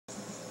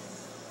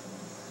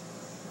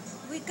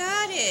We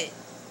got it.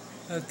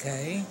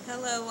 Okay.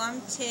 Hello, I'm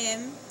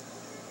Tim.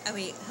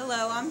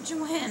 Hello, I'm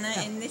Joanna,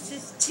 and this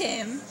is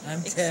Tim.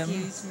 I'm Tim.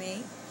 Excuse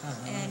me.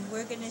 And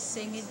we're going to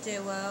sing a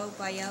duo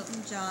by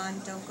Elton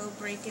John, Don't Go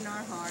Breaking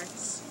Our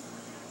Hearts.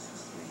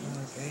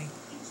 Okay.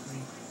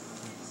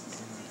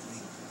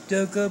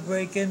 Don't go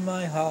breaking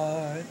my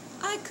heart.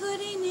 I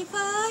couldn't if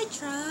I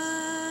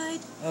tried.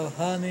 Oh,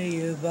 honey,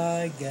 if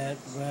I get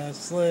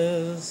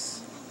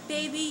restless.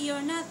 Baby,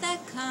 you're not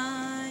that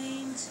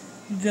kind.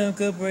 Don't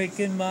go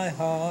breaking my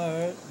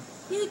heart.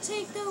 You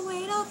take the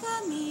weight off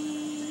of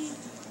me.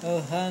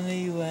 Oh,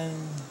 honey, when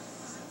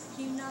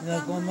You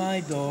knock on my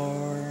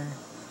door.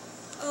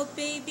 Oh,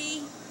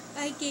 baby,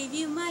 I gave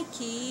you my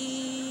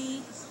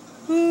key.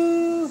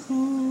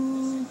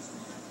 Ooh,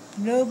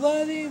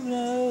 nobody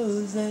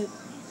knows it.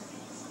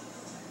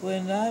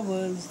 When I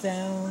was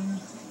down,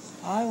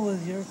 I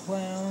was your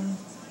clown.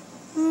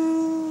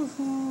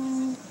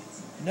 Ooh,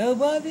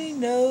 nobody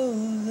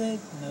knows it.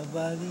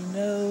 Nobody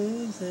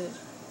knows it.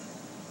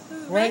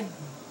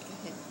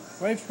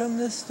 Right from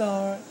the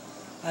start,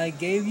 I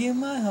gave you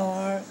my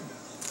heart.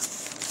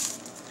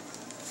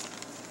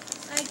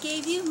 I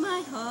gave you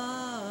my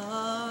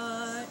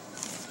heart.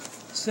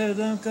 So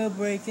don't go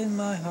breaking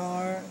my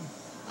heart.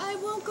 I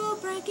won't go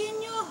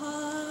breaking your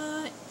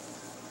heart.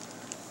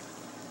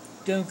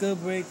 Don't go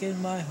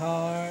breaking my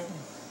heart.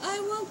 I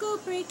won't go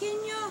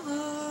breaking your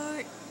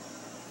heart.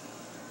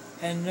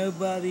 And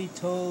nobody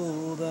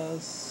told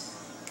us.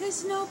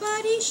 'Cause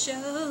nobody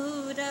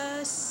showed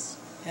us.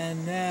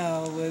 And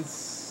now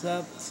it's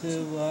up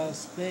to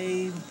us,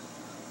 babe.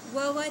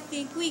 Well, I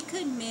think we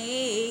could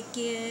make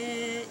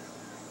it.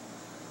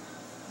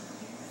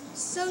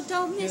 So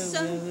don't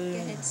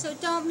misunderstand. So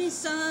don't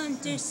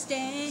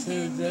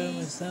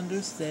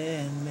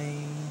misunderstand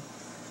me.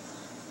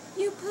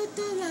 You put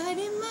the light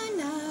in my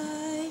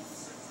life.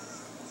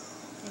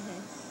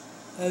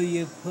 Oh,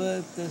 you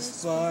put the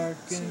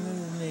spark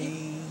in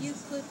me. You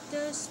put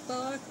the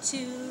spark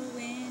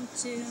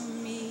into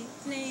me,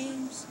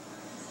 flames.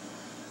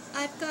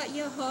 I've got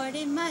your heart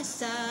in my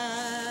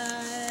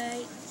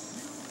sight.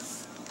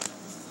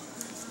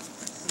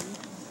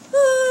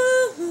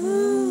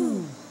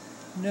 Ooh.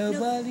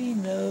 Nobody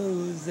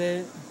knows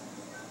it.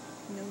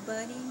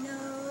 Nobody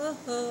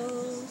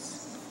knows.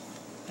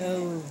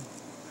 Oh.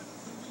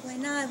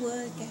 When I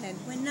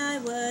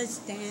was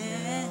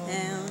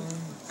down,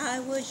 I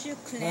was your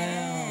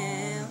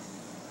clown.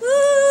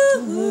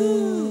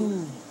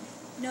 Ooh.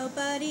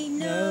 Nobody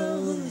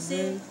knows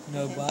it.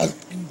 Nobody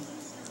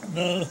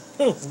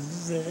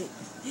knows it.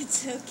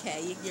 It's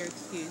okay, you're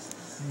excused.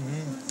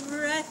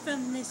 Right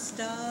from the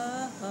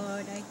start,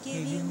 I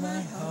give you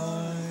my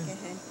heart. Go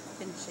ahead,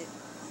 finish it.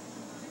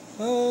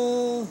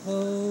 Oh,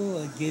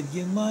 I give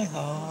you my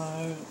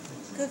heart.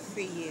 Good for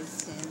you,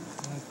 Tim.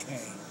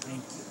 Okay,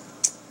 thank you.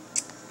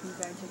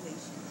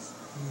 Congratulations.